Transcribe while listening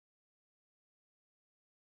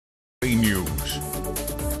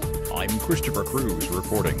I'm Christopher Cruz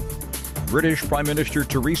reporting. British Prime Minister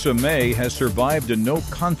Theresa May has survived a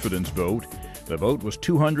no-confidence vote. The vote was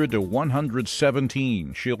 200 to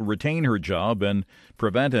 117. She'll retain her job and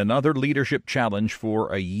prevent another leadership challenge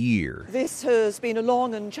for a year. This has been a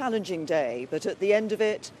long and challenging day, but at the end of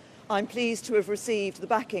it, I'm pleased to have received the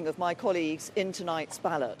backing of my colleagues in tonight's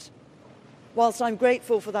ballot. Whilst I'm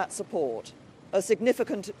grateful for that support, a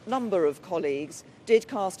significant number of colleagues did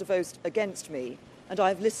cast a vote against me, and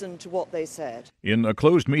I've listened to what they said. In a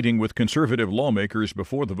closed meeting with Conservative lawmakers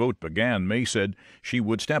before the vote began, May said she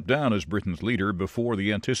would step down as Britain's leader before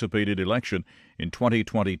the anticipated election in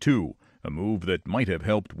 2022, a move that might have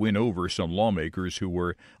helped win over some lawmakers who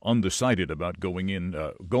were undecided about going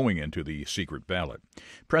into the secret ballot.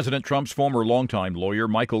 President Trump's former longtime lawyer,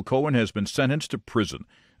 Michael Cohen, has been sentenced to prison.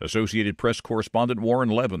 Associated Press correspondent Warren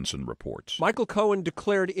Levinson reports. Michael Cohen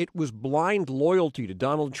declared it was blind loyalty to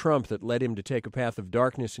Donald Trump that led him to take a path of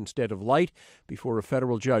darkness instead of light before a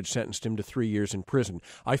federal judge sentenced him to 3 years in prison.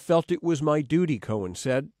 I felt it was my duty, Cohen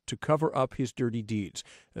said, to cover up his dirty deeds.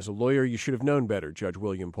 As a lawyer, you should have known better, Judge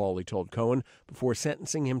William Pauley told Cohen, before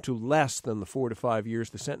sentencing him to less than the 4 to 5 years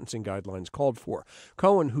the sentencing guidelines called for.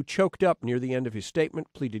 Cohen, who choked up near the end of his statement,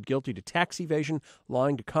 pleaded guilty to tax evasion,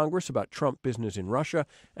 lying to Congress about Trump business in Russia,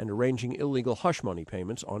 and arranging illegal hush money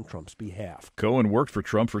payments on Trump's behalf. Cohen worked for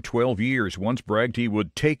Trump for 12 years, once bragged he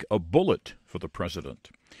would take a bullet for the president.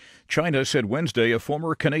 China said Wednesday a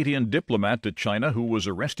former Canadian diplomat to China who was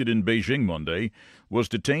arrested in Beijing Monday was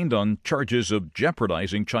detained on charges of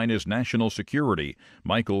jeopardizing China's national security.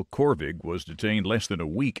 Michael Korvig was detained less than a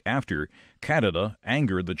week after Canada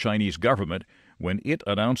angered the Chinese government when it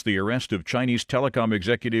announced the arrest of Chinese telecom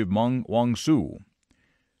executive Meng Wanzhou.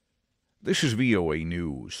 This is VOA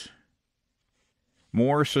News.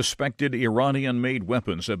 More suspected Iranian-made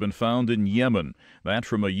weapons have been found in Yemen. That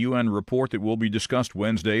from a UN report that will be discussed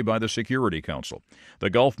Wednesday by the Security Council.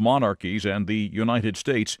 The Gulf monarchies and the United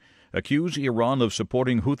States accuse Iran of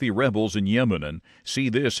supporting Houthi rebels in Yemen and see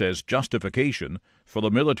this as justification for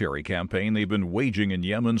the military campaign they've been waging in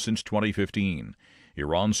Yemen since 2015.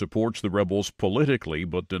 Iran supports the rebels politically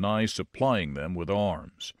but denies supplying them with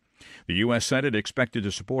arms. The U.S. Senate expected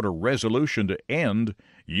to support a resolution to end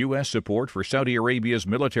U.S. support for Saudi Arabia's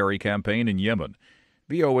military campaign in Yemen.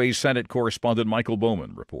 VOA's Senate correspondent Michael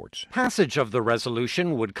Bowman reports. Passage of the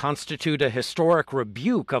resolution would constitute a historic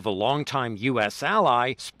rebuke of a longtime U.S.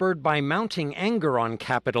 ally, spurred by mounting anger on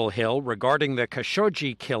Capitol Hill regarding the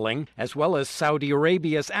Khashoggi killing, as well as Saudi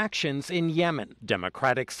Arabia's actions in Yemen.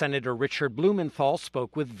 Democratic Senator Richard Blumenthal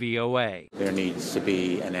spoke with VOA. There needs to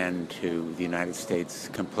be an end to the United States'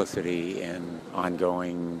 complicity in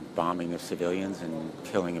ongoing bombing of civilians and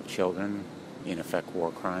killing of children, in effect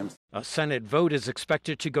war crimes. A Senate vote is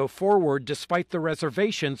expected to go forward despite the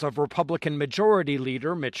reservations of Republican Majority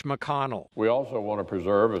Leader Mitch McConnell. We also want to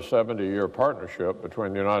preserve a 70-year partnership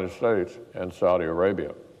between the United States and Saudi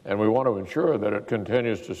Arabia. And we want to ensure that it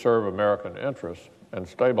continues to serve American interests and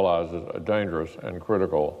stabilizes a dangerous and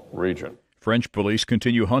critical region. French police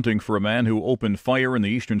continue hunting for a man who opened fire in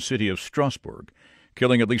the eastern city of Strasbourg,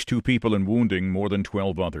 killing at least 2 people and wounding more than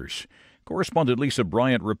 12 others. Correspondent Lisa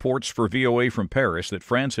Bryant reports for VOA from Paris that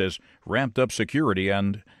France has ramped up security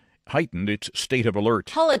and heightened its state of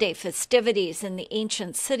alert. Holiday festivities in the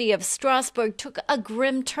ancient city of Strasbourg took a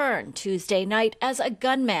grim turn Tuesday night as a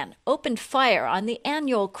gunman opened fire on the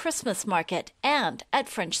annual Christmas market and at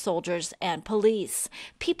French soldiers and police.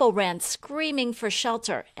 People ran screaming for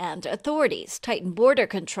shelter, and authorities tightened border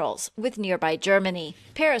controls with nearby Germany.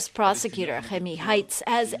 Paris prosecutor Rémi Heitz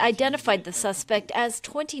has identified the suspect as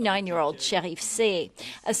 29-year-old Sherif C.,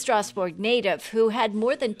 a Strasbourg native who had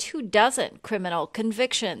more than 24 criminal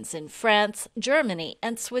convictions in France, Germany,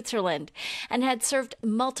 and Switzerland, and had served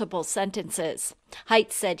multiple sentences.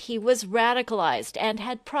 Heitz said he was radicalized and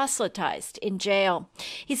had proselytized in jail.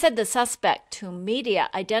 He said the suspect, whom media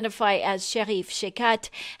identify as Sherif Shekat,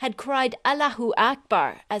 had cried Allahu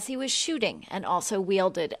Akbar as he was shooting and also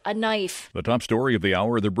wielded a knife. The top story of the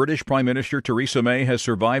hour, the British Prime Minister Theresa May has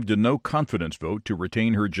survived a no-confidence vote to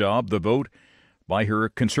retain her job. The vote by her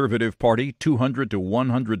Conservative Party, 200 to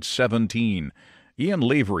 117. Ian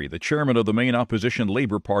Lavery, the chairman of the main opposition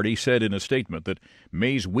Labour Party, said in a statement that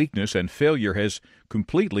May's weakness and failure has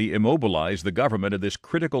completely immobilized the government at this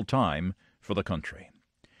critical time for the country.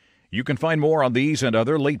 You can find more on these and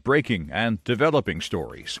other late-breaking and developing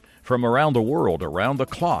stories from around the world, around the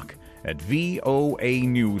clock, at voanews.com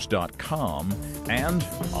and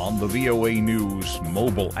on the VOA News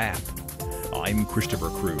mobile app. I'm Christopher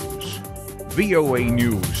Cruz. VOA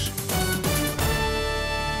News.